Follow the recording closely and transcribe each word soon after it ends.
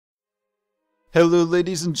Hello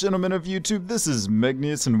ladies and gentlemen of YouTube, this is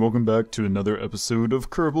Megneous and welcome back to another episode of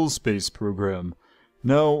Kerbal Space Program.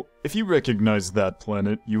 Now, if you recognize that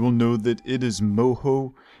planet, you will know that it is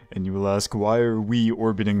Moho, and you will ask, why are we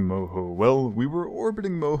orbiting Moho? Well, we were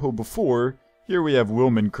orbiting Moho before. Here we have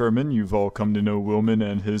Wilman Kerman. You've all come to know Wilman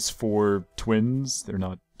and his 4 twins. They're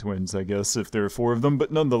not twins, I guess, if there are 4 of them,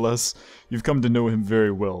 but nonetheless, you've come to know him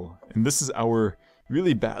very well. And this is our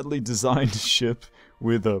really badly designed ship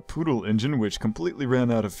with a Poodle engine, which completely ran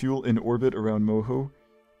out of fuel in orbit around Moho.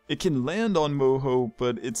 It can land on Moho,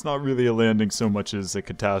 but it's not really a landing so much as a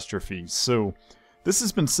catastrophe. So, this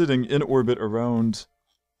has been sitting in orbit around,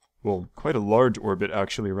 well, quite a large orbit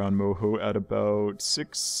actually around Moho at about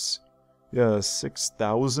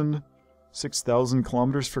 6,000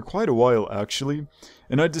 kilometers for quite a while actually.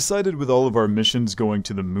 And I decided with all of our missions going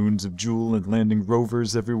to the moons of Jewel and landing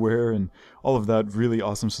rovers everywhere and all of that really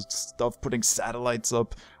awesome stuff, putting satellites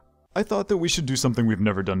up, I thought that we should do something we've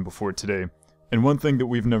never done before today. And one thing that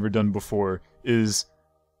we've never done before is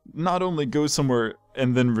not only go somewhere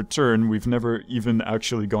and then return. We've never even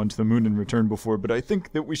actually gone to the moon and returned before, but I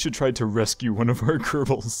think that we should try to rescue one of our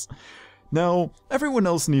Kerbals. Now, everyone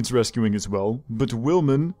else needs rescuing as well, but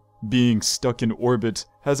Wilman, being stuck in orbit,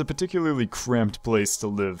 has a particularly cramped place to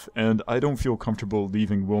live, and I don't feel comfortable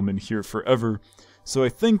leaving Wilman here forever, so I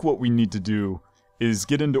think what we need to do is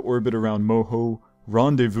get into orbit around Moho,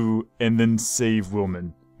 rendezvous, and then save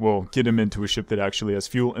Wilman. Well, get him into a ship that actually has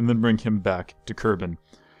fuel, and then bring him back to Kerbin.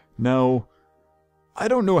 Now, I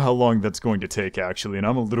don't know how long that's going to take, actually, and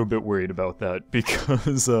I'm a little bit worried about that,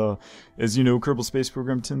 because, as you know, Kerbal Space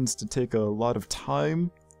Program tends to take a lot of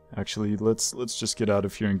time. Actually, let's just get out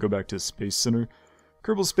of here and go back to the Space Center.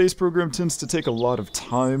 Kerbal Space Program tends to take a lot of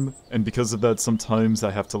time, and because of that, sometimes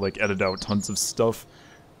I have to, like, edit out tons of stuff.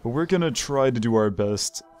 But we're gonna try to do our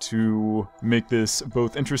best to make this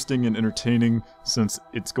both interesting and entertaining, since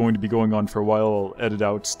it's going to be going on for a while. I'll edit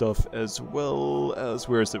out stuff as well as...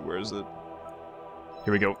 Where is it?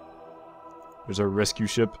 Here we go. There's our rescue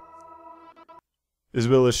ship. As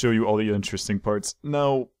well as show you all the interesting parts.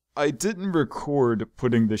 Now, I didn't record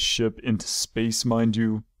putting this ship into space, mind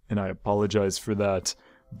you, and I apologize for that.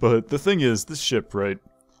 But the thing is, this ship, right?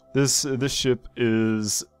 This ship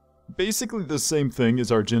is basically the same thing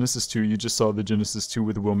as our Genesis 2. You just saw the Genesis 2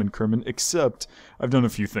 with Wilman Kerman, except I've done a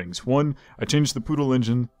few things. One, I changed the Poodle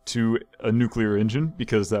engine to a nuclear engine,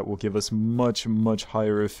 because that will give us much, much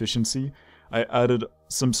higher efficiency. I added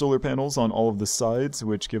some solar panels on all of the sides,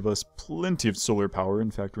 which give us plenty of solar power.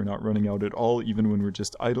 In fact, we're not running out at all, even when we're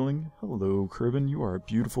just idling. Hello, Kerbin, you are a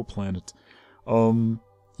beautiful planet.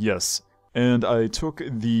 Yes. And I took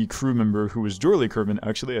the crew member who was Jorley Kerbin,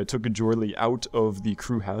 actually, I took a Jorley out of the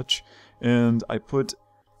crew hatch, and I put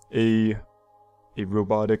a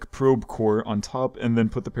robotic probe core on top, and then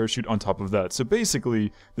put the parachute on top of that. So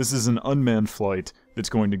basically, this is an unmanned flight that's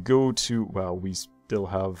going to go to... Wow, we still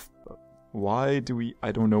have... I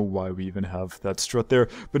don't know why we even have that strut there.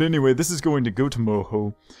 But anyway, this is going to go to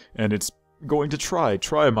Moho, and it's going to try,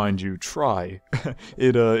 mind you, try.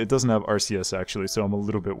 It doesn't have RCS actually, so I'm a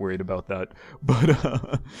little bit worried about that.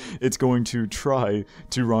 But it's going to try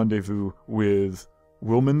to rendezvous with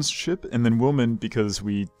Wilman's ship, and then Wilman, because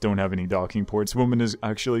we don't have any docking ports, Wilman is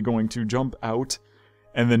actually going to jump out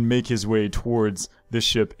and then make his way towards this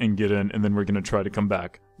ship and get in, and then we're going to try to come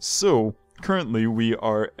back. So, currently we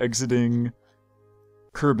are exiting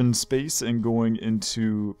Kerbin space and going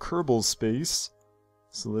into Kerbal space.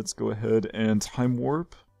 So let's go ahead and time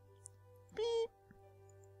warp. Beep.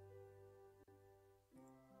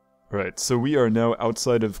 Alright, so we are now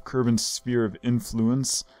outside of Kerbin's sphere of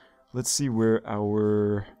influence. Let's see where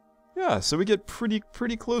our... Yeah, so we get pretty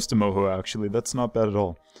close to Moho actually. That's not bad at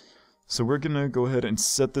all. So we're gonna go ahead and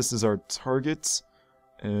set this as our target.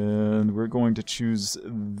 And we're going to choose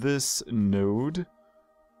this node,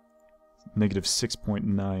 negative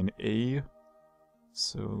 6.9a.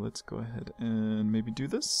 So let's go ahead and maybe do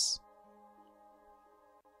this.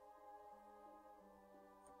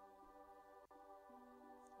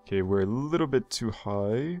 Okay, we're a little bit too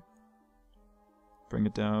high. Bring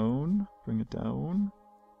it down, bring it down.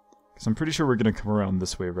 Because I'm pretty sure we're going to come around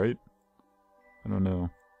this way, right? I don't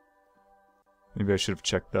know. Maybe I should have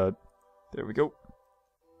checked that. There we go.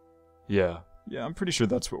 Yeah, I'm pretty sure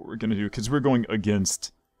that's what we're gonna do, because we're going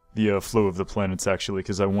against the flow of the planets, actually,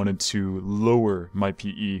 because I wanted to lower my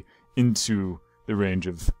PE into the range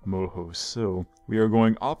of Moho. So, we are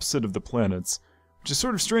going opposite of the planets, which is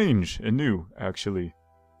sort of strange and new, actually.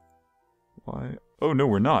 Why? Oh, no,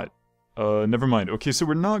 we're not. Never mind. Okay, so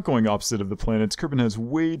we're not going opposite of the planets. Kerbin has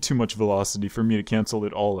way too much velocity for me to cancel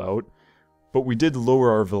it all out. But we did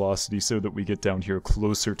lower our velocity so that we get down here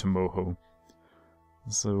closer to Moho.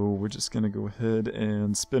 So we're just gonna go ahead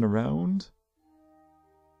and spin around.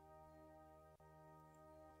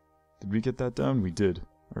 Did we get that down? We did.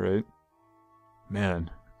 Alright. Man,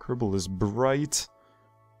 Kerbal is bright.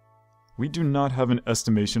 We do not have an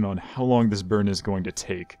estimation on how long this burn is going to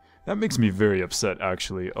take. That makes me very upset,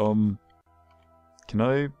 actually. Can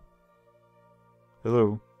I...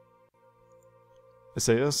 Hello?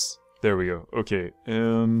 SAS? There we go. Okay,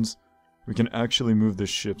 and we can actually move the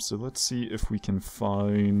ship, so let's see if we can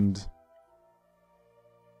find...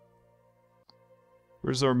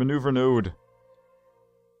 Where's our maneuver node?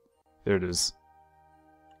 There it is.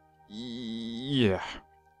 Yeah.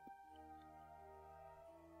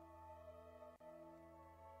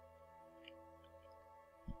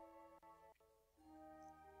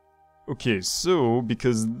 Okay, so,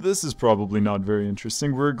 because this is probably not very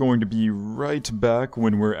interesting, we're going to be right back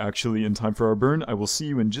when we're actually in time for our burn. I will see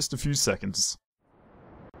you in just a few seconds.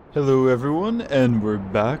 Hello everyone, and we're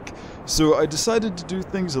back. So I decided to do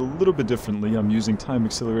things a little bit differently. I'm using time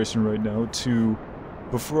acceleration right now to...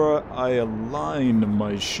 Before I align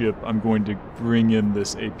my ship, I'm going to bring in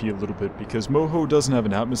this AP a little bit, because Moho doesn't have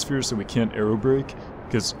an atmosphere, so we can't aerobrake.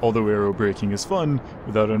 Because although aerobraking is fun,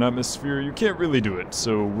 without an atmosphere you can't really do it.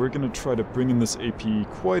 So we're going to try to bring in this AP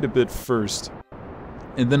quite a bit first.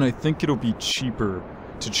 And then I think it'll be cheaper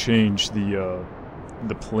to change the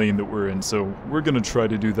plane that we're in. So we're going to try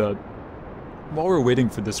to do that while we're waiting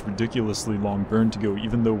for this ridiculously long burn to go,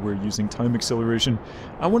 even though we're using time acceleration.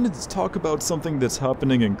 I wanted to talk about something that's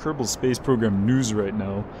happening in Kerbal Space Program news right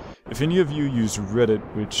now. If any of you use Reddit,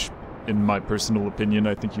 which... in my personal opinion,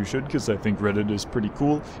 I think you should, because I think Reddit is pretty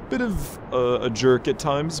cool. Bit of a jerk at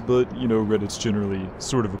times, but, you know, Reddit's generally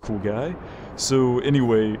sort of a cool guy. So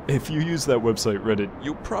anyway, if you use that website, Reddit,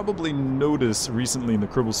 you'll probably notice recently in the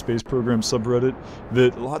Kerbal Space Program subreddit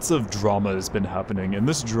that lots of drama has been happening, and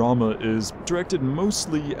this drama is directed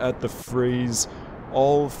mostly at the phrase,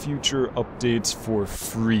 all future updates for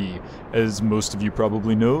free. As most of you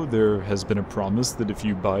probably know, there has been a promise that if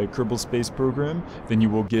you buy Kerbal Space Program, then you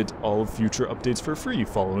will get all future updates for free,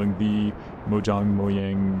 following the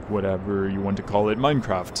Mojang, whatever you want to call it,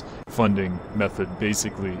 Minecraft funding method,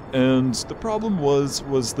 basically. And the problem was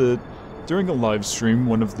that during a live stream,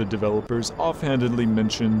 one of the developers offhandedly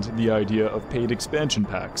mentioned the idea of paid expansion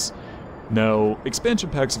packs. Now, expansion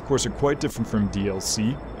packs of course are quite different from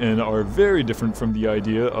DLC, and are very different from the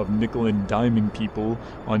idea of nickel and diming people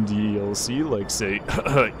on DLC like, say,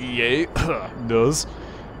 EA does.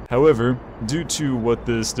 However, due to what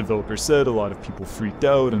this developer said, a lot of people freaked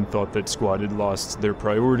out and thought that Squad had lost their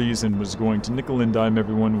priorities and was going to nickel and dime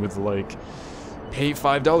everyone with, like, pay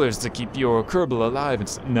 $5 to keep your Kerbal alive.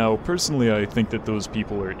 Now, personally, I think that those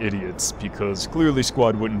people are idiots, because clearly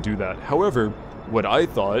Squad wouldn't do that. However, what I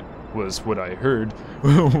thought was what I heard,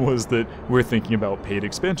 was that we're thinking about paid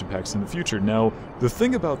expansion packs in the future. Now, the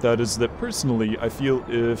thing about that is that personally, I feel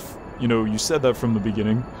if, you know, you said that from the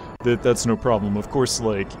beginning, that's no problem. Of course,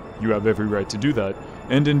 like, you have every right to do that.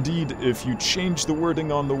 And indeed, if you change the wording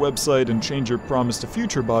on the website and change your promise to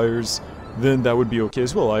future buyers, then that would be okay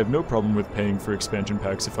as well. I have no problem with paying for expansion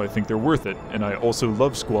packs if I think they're worth it, and I also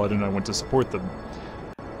love Squad and I want to support them.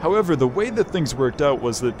 However, the way that things worked out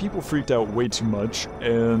was that people freaked out way too much,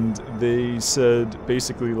 and they said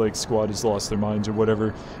basically like Squad has lost their minds or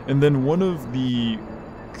whatever, and then one of the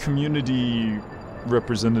community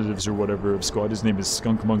representatives or whatever of Squad, his name is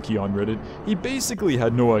Skunk Monkey on Reddit, he basically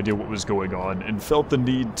had no idea what was going on and felt the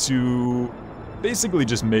need to basically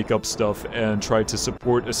just make up stuff and try to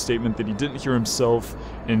support a statement that he didn't hear himself,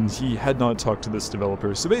 and he had not talked to this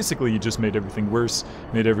developer. So basically he just made everything worse,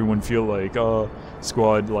 made everyone feel like,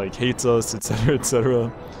 Squad, like, hates us, etc,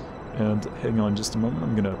 etc. And hang on just a moment,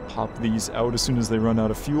 I'm gonna pop these out as soon as they run out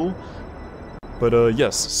of fuel. But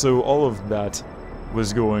yes, so all of that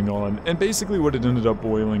was going on, and basically what it ended up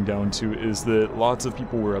boiling down to is that lots of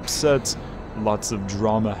people were upset, lots of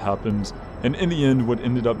drama happened, and in the end what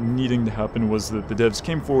ended up needing to happen was that the devs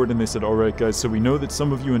came forward and they said, alright guys, so we know that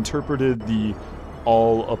some of you interpreted the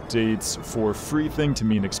all updates for free thing to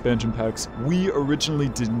mean expansion packs. We originally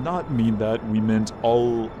did not mean that, we meant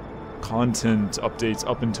all content updates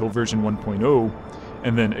up until version 1.0,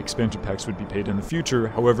 and then expansion packs would be paid in the future.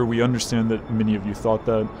 However, we understand that many of you thought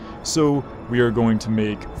that, so we are going to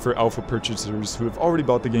make, for alpha purchasers who have already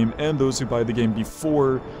bought the game and those who buy the game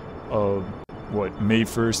before May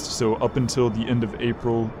 1st, so up until the end of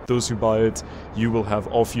April, those who buy it, you will have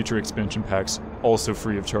all future expansion packs also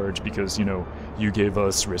free of charge, because, you know, you gave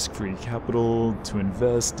us risk-free capital to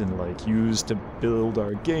invest and, like, use to build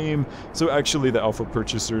our game. So actually the alpha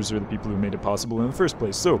purchasers are the people who made it possible in the first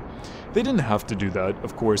place. So they didn't have to do that,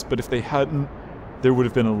 of course, but if they hadn't, there would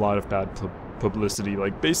have been a lot of bad publicity.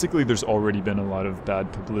 Like, basically there's already been a lot of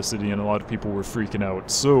bad publicity and a lot of people were freaking out.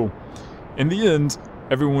 So, in the end,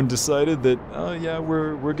 everyone decided that, yeah,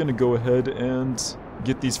 we're gonna go ahead and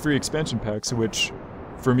get these free expansion packs, which,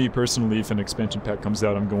 for me personally, if an expansion pack comes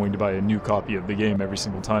out, I'm going to buy a new copy of the game every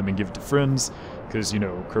single time and give it to friends, because, you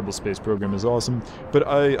know, Kerbal Space Program is awesome. But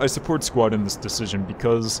I support Squad in this decision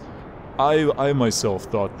because I myself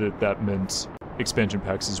thought that that meant expansion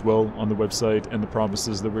packs as well on the website and the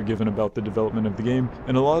promises that were given about the development of the game.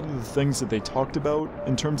 And a lot of the things that they talked about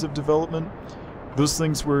in terms of development, those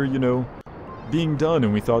things were, you know, being done,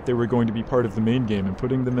 and we thought they were going to be part of the main game, and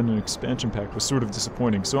putting them in an expansion pack was sort of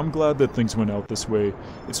disappointing. So I'm glad that things went out this way.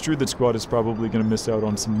 It's true that Squad is probably going to miss out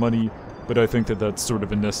on some money, but I think that that's sort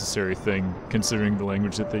of a necessary thing, considering the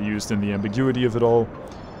language that they used and the ambiguity of it all.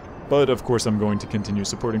 But of course I'm going to continue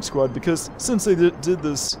supporting Squad, because since they did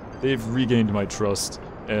this, they've regained my trust,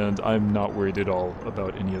 and I'm not worried at all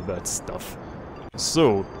about any of that stuff.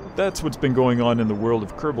 So, that's what's been going on in the world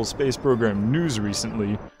of Kerbal Space Program news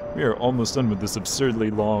recently. We are almost done with this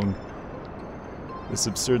absurdly long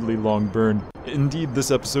burn. Indeed,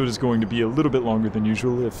 this episode is going to be a little bit longer than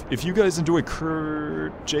usual. If you guys enjoy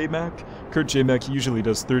Kurt J-Mac usually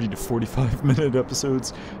does 30 to 45 minute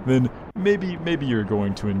episodes, then maybe you're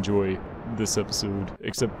going to enjoy this episode.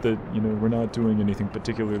 Except that, you know, we're not doing anything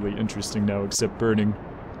particularly interesting now except burning.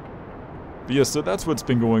 But yeah, so that's what's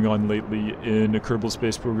been going on lately in Kerbal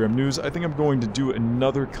Space Program news. I think I'm going to do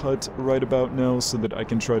another cut right about now so that I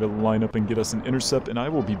can try to line up and get us an intercept, and I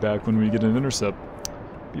will be back when we get an intercept.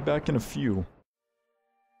 Be back in a few.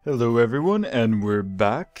 Hello everyone, and we're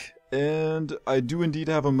back. And I do indeed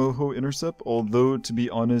have a Moho intercept, although to be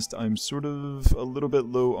honest, I'm sort of a little bit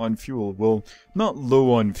low on fuel. Well, not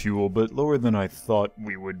low on fuel, but lower than I thought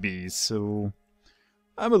we would be, so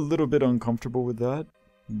I'm a little bit uncomfortable with that.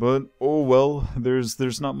 But, oh well,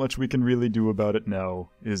 there's not much we can really do about it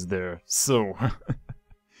now, is there? So,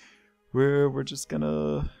 we're just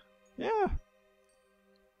gonna, yeah.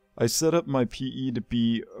 I set up my PE to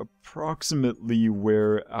be approximately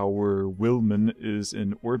where our Willman is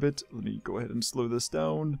in orbit. Let me go ahead and slow this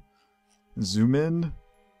down. Zoom in.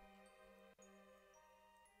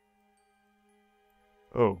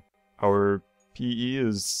 Oh, our PE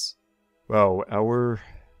is, wow,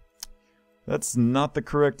 that's not the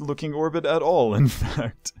correct looking orbit at all, in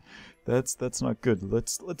fact. That's not good.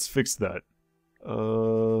 Let's fix that.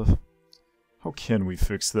 How can we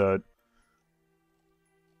fix that?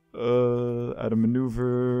 Add a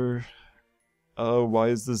maneuver. Why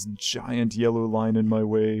is this giant yellow line in my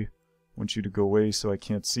way? I want you to go away so I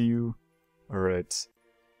can't see you. Alright.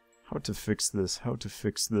 How to fix this? How to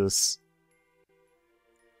fix this?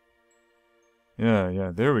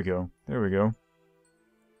 Yeah, there we go. There we go.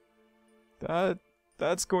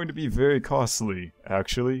 That's going to be very costly,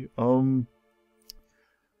 actually. Wow,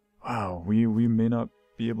 we may not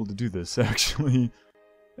be able to do this, actually.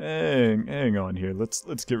 Hang on here.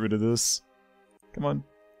 Let's get rid of this. Come on.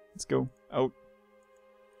 Let's go. Out.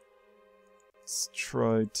 Let's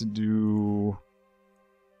try to do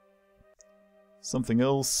something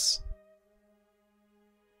else.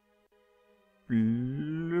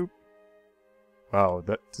 Wow,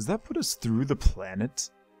 does that put us through the planet?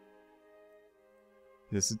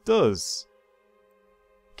 Yes, it does.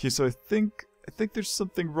 Okay, so I think there's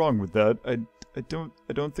something wrong with that. I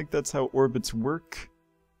don't think that's how orbits work.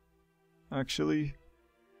 Actually.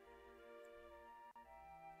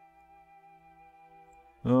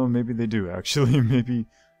 Oh, maybe they do, actually. Maybe.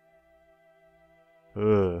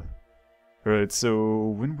 Alright, so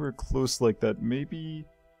when we're close like that, maybe.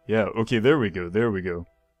 Yeah, okay, there we go, there we go.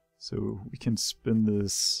 So we can spin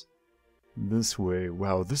this way.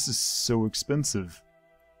 Wow, this is so expensive.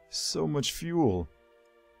 So much fuel.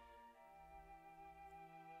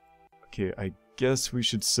 Okay, I guess we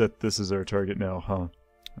should set this as our target now, huh?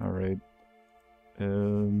 Alright.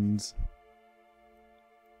 And...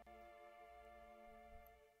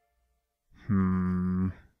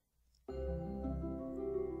 Come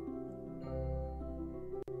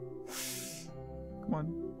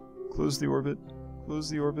on. Close the orbit. Close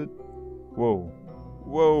the orbit. Whoa.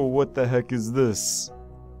 Whoa, what the heck is this?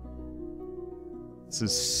 This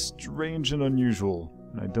is strange and unusual,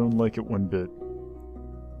 and I don't like it one bit.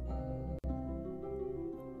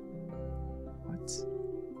 What?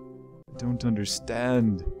 I don't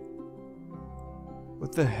understand.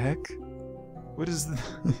 What the heck? What is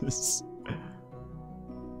this?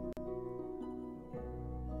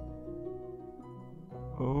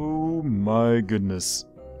 Oh my goodness.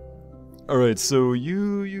 Alright, so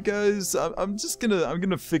you guys, I'm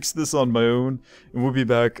gonna fix this on my own, and we'll be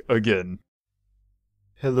back again.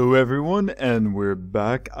 Hello everyone, and we're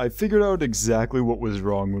back. I figured out exactly what was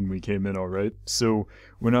wrong when we came in, alright? So,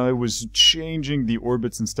 when I was changing the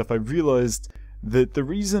orbits and stuff, I realized that the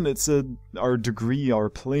reason it said our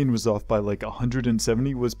plane was off by like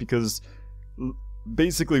 170 was because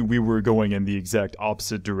basically we were going in the exact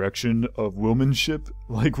opposite direction of Wilman's ship.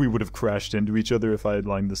 Like we would have crashed into each other if I had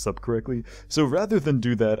lined this up correctly. So rather than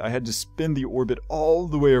do that, I had to spin the orbit all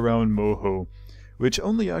the way around Moho, which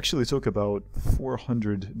only actually took about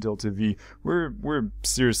 400 delta V. We're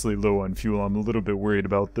seriously low on fuel. I'm a little bit worried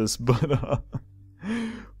about this, but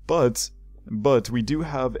we do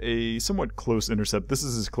have a somewhat close intercept. This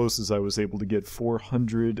is as close as I was able to get,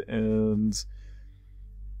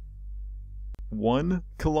 401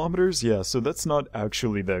 kilometers. Yeah, so that's not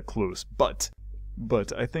actually that close, but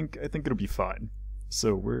I think it'll be fine.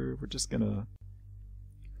 So we're just gonna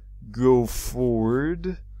go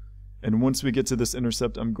forward. And once we get to this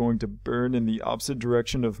intercept, I'm going to burn in the opposite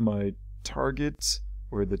direction of my target,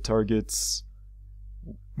 or the target's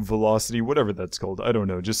velocity, whatever that's called. I don't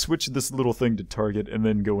know. Just switch this little thing to target and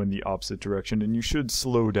then go in the opposite direction, and you should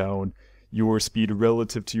slow down your speed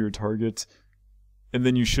relative to your target, and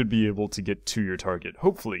then you should be able to get to your target.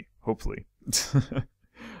 Hopefully.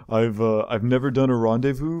 I've never done a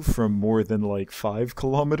rendezvous from more than like 5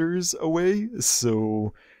 kilometers away,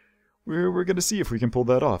 so we're gonna see if we can pull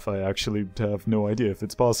that off. I actually have no idea if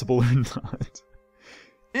it's possible or not.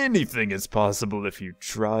 Anything is possible if you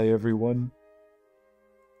try, everyone.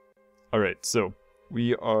 Alright, so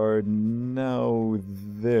we are now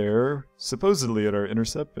there, supposedly at our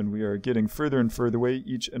intercept, and we are getting further and further away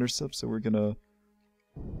each intercept, so we're gonna...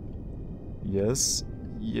 Yes,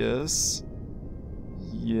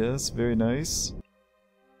 very nice.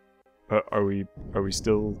 Are we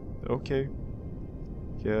still... Okay.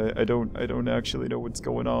 Yeah, I don't actually know what's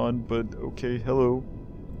going on, but okay, hello.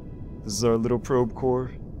 This is our little probe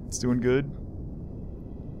core. It's doing good.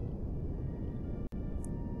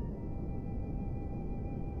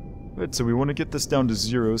 Right, so we want to get this down to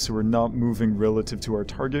 0 so we're not moving relative to our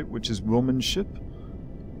target, which is Wilman's ship.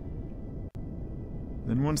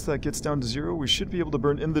 Then once that gets down to 0, we should be able to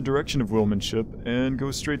burn in the direction of Wilman's ship and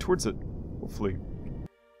go straight towards it. Hopefully.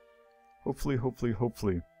 Hopefully.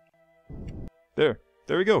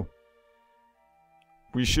 There we go.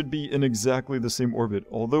 We should be in exactly the same orbit,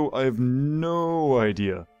 although I have no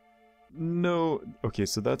idea. Okay,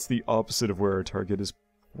 so that's the opposite of where our target is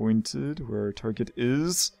pointed. Where our target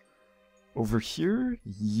is... over here?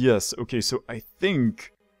 Yes, okay, so I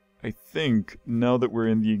think, now that we're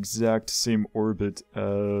in the exact same orbit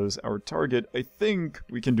as our target, I think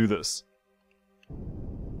we can do this.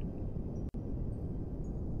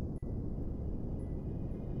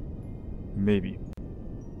 Maybe.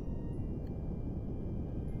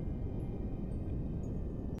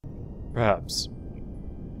 Perhaps.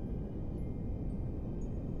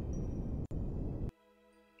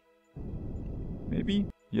 Maybe?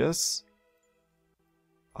 Yes?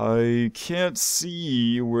 I can't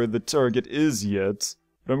see where the target is yet,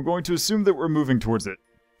 but I'm going to assume that we're moving towards it.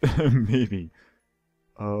 Maybe.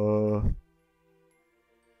 I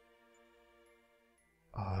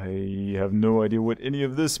have no idea what any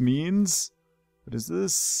of this means. What is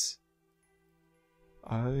this?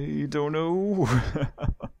 I don't know.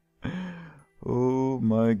 Oh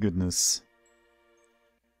my goodness.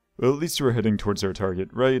 Well, at least we're heading towards our target,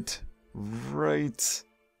 right? Right.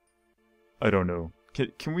 I don't know.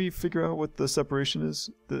 Can we figure out what the separation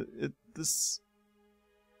is?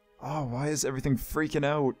 Oh, why is everything freaking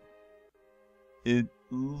out? It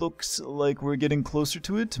looks like we're getting closer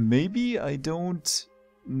to it. Maybe? I don't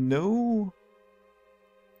know.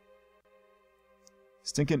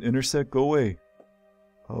 Stinking intersect, go away.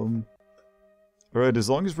 Alright, as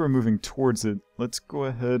long as we're moving towards it, let's go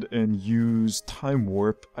ahead and use time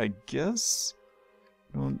warp, I guess?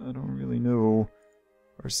 I don't really know.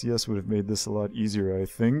 RCS would have made this a lot easier, I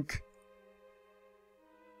think.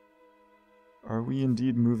 Are we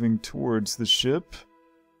indeed moving towards the ship?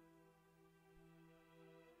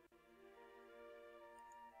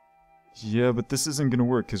 Yeah, but this isn't gonna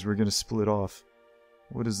work because we're gonna split off.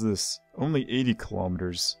 What is this? Only 80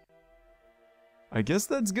 kilometers. I guess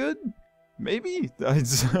that's good? Maybe?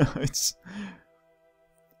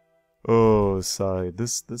 Oh, sigh.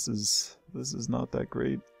 This is not that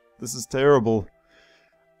great. This is terrible.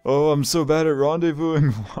 Oh, I'm so bad at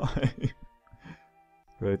rendezvousing. Why?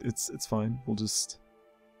 Right, it's fine. We'll just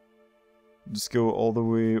go all the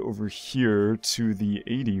way over here to the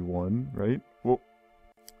 81, right? Whoa.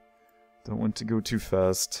 Don't want to go too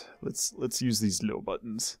fast. Let's use these low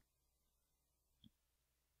buttons.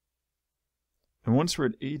 And once we're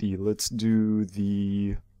at 80, let's do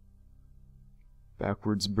the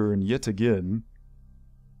Backwards burn yet again.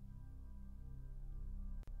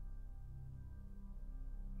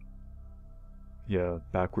 Yeah,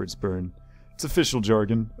 backwards burn. It's official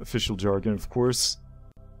jargon, of course.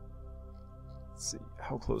 Let's see,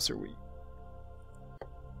 how close are we?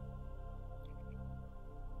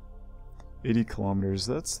 80 kilometers,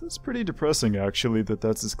 that's pretty depressing actually,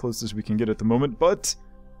 that's as close as we can get at the moment, but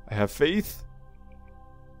I have faith.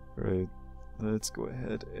 Alright, let's go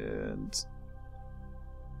ahead and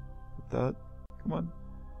hit that. Come on.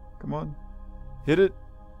 Come on. Hit it.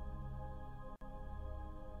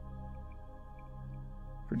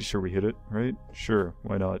 Pretty sure we hit it, right? Sure,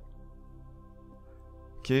 why not?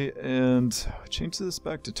 Okay, and change this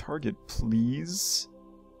back to target, please.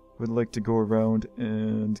 Would like to go around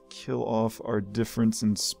and kill off our difference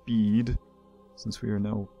in speed, since we are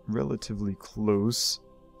now relatively close.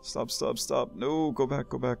 Stop, stop, stop. No, go back,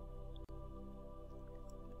 go back.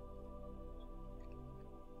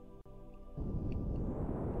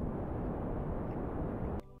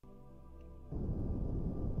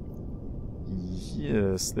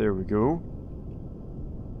 Yes, there we go.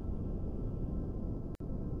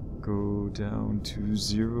 Go down to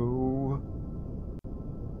 0.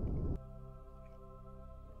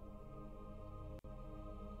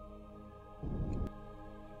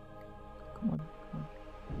 Come on, come on.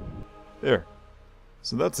 There.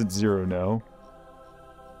 So that's at 0 now.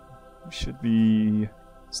 We should be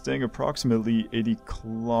staying approximately 80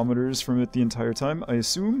 kilometers from it the entire time, I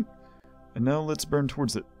assume. And now let's burn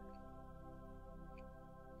towards it.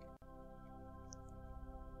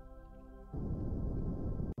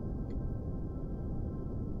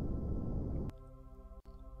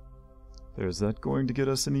 Is that going to get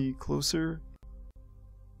us any closer?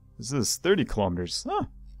 Is this 30 kilometers? Huh.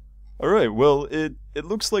 Alright, well, it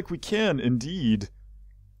looks like we can indeed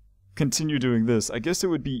continue doing this. I guess it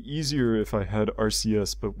would be easier if I had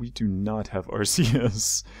RCS, but we do not have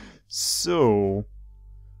RCS. So,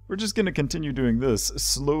 we're just going to continue doing this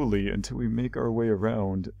slowly until we make our way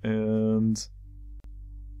around, and...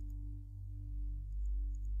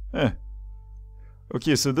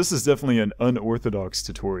 Okay, so this is definitely an unorthodox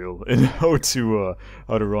tutorial in how to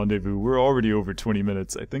rendezvous. We're already over 20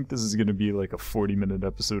 minutes. I think this is going to be like a 40-minute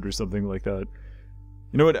episode or something like that.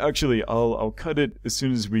 You know what? Actually, I'll cut it as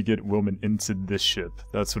soon as we get Wilman into this ship.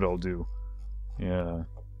 That's what I'll do. Yeah.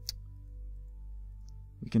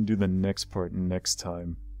 We can do the next part next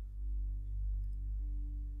time.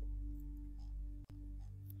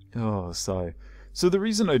 Oh, sigh. So the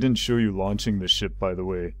reason I didn't show you launching this ship, by the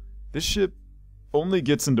way, this ship only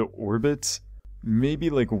gets into orbit maybe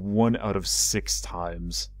like 1 out of 6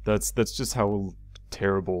 times. That's just how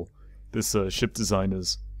terrible this ship design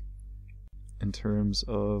is. In terms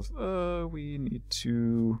of, we need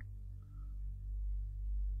to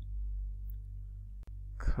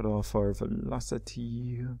cut off our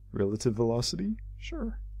velocity. Relative velocity?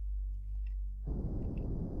 Sure.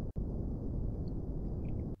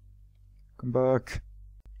 Come back.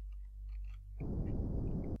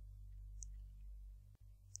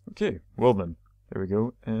 Okay, well then, there we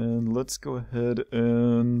go, and let's go ahead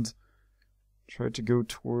and try to go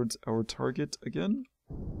towards our target again.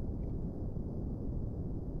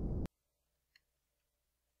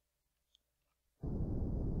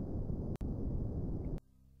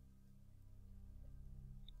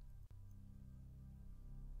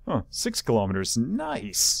 Huh, 6 kilometers,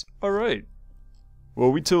 nice! Alright.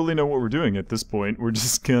 Well, we totally know what we're doing at this point. We're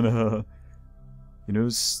just gonna... you know,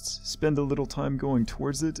 spend a little time going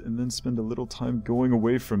towards it, and then spend a little time going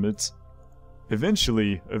away from it.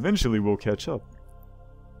 Eventually we'll catch up.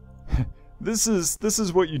 This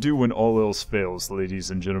is what you do when all else fails, ladies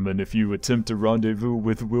and gentlemen, if you attempt a rendezvous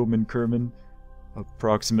with Wilman Kerman,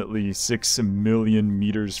 approximately 6 million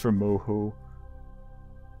meters from Moho.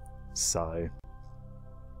 Sigh.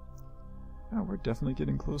 Oh, we're definitely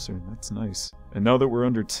getting closer, that's nice. And now that we're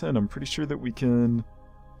under 10, I'm pretty sure that we can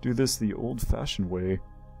do this the old-fashioned way.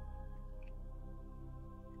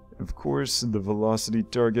 Of course, the velocity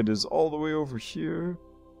target is all the way over here.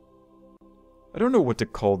 I don't know what to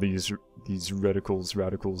call these radicals,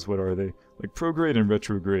 what are they? Like prograde and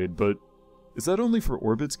retrograde, but is that only for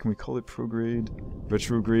orbits? Can we call it prograde,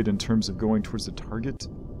 retrograde in terms of going towards the target?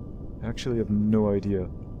 I actually have no idea.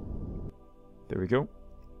 There we go.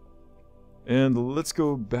 And let's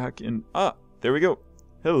go back in... Ah! There we go!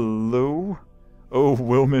 Hello! Oh,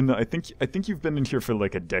 Wilman, I think you've been in here for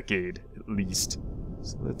like a decade, at least.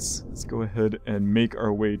 So let's go ahead and make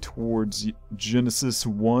our way towards Genesis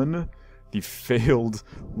 1, the failed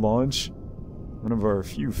launch. One of our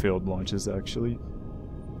few failed launches, actually.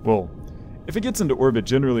 Well, if it gets into orbit,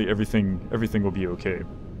 generally everything will be okay.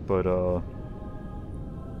 But,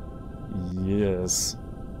 Yes.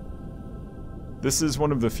 This is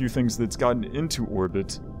one of the few things that's gotten into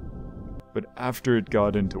orbit, but after it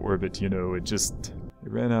got into orbit, you know, it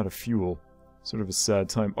ran out of fuel. Sort of a sad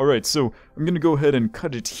time. Alright, so I'm gonna go ahead and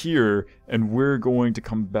cut it here, and we're going to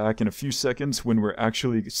come back in a few seconds when we're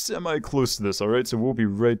actually semi-close to this, alright? So we'll be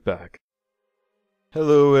right back.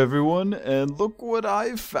 Hello everyone, and look what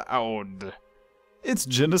I found! It's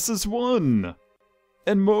Genesis 1!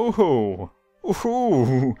 And Moho!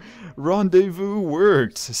 Ooh, rendezvous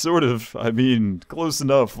worked, sort of. I mean, close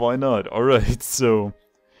enough, why not? Alright, so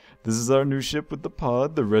this is our new ship with the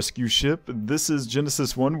pod, the rescue ship. This is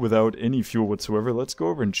Genesis 1 without any fuel whatsoever. Let's go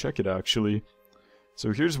over and check it, actually.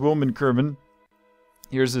 So here's Wilman Kerman.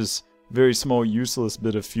 Here's this very small, useless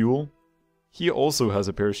bit of fuel. He also has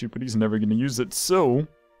a parachute, but he's never going to use it, so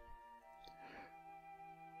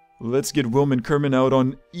let's get Wilman Kerman out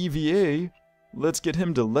on EVA. Let's get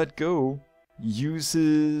him to let go. Use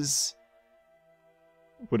his...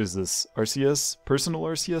 what is this? RCS? Personal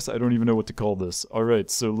RCS? I don't even know what to call this.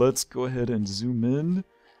 Alright, so let's go ahead and zoom in.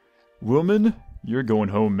 Wilman, you're going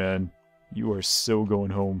home, man. You are so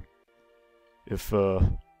going home. If,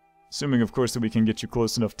 assuming, of course, that we can get you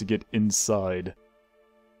close enough to get inside.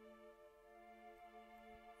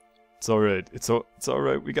 It's alright. It's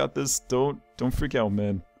alright. We got this. Don't freak out,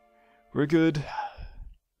 man. We're good.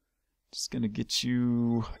 Just gonna get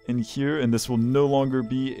you in here, and this will no longer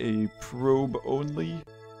be a probe only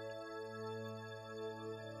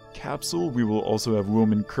capsule. We will also have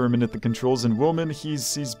Wilman Kerman at the controls, and Wilman,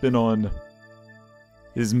 he's been on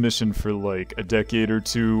his mission for like a decade or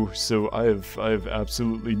two, so I have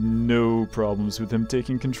absolutely no problems with him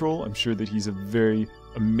taking control. I'm sure that he's a very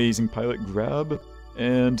amazing pilot. Grab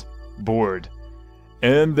and board.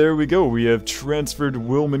 And there we go, we have transferred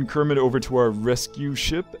Wilman Kerman over to our rescue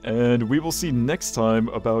ship, and we will see next time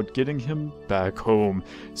about getting him back home.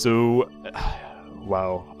 So,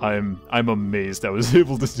 wow, I'm amazed I was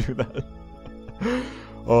able to do that.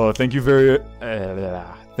 Oh, thank you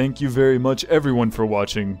very much everyone for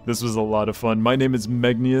watching. This was a lot of fun. My name is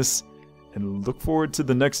Megneous, and look forward to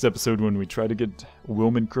the next episode when we try to get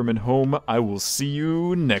Wilman Kerman home. I will see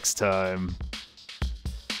you next time.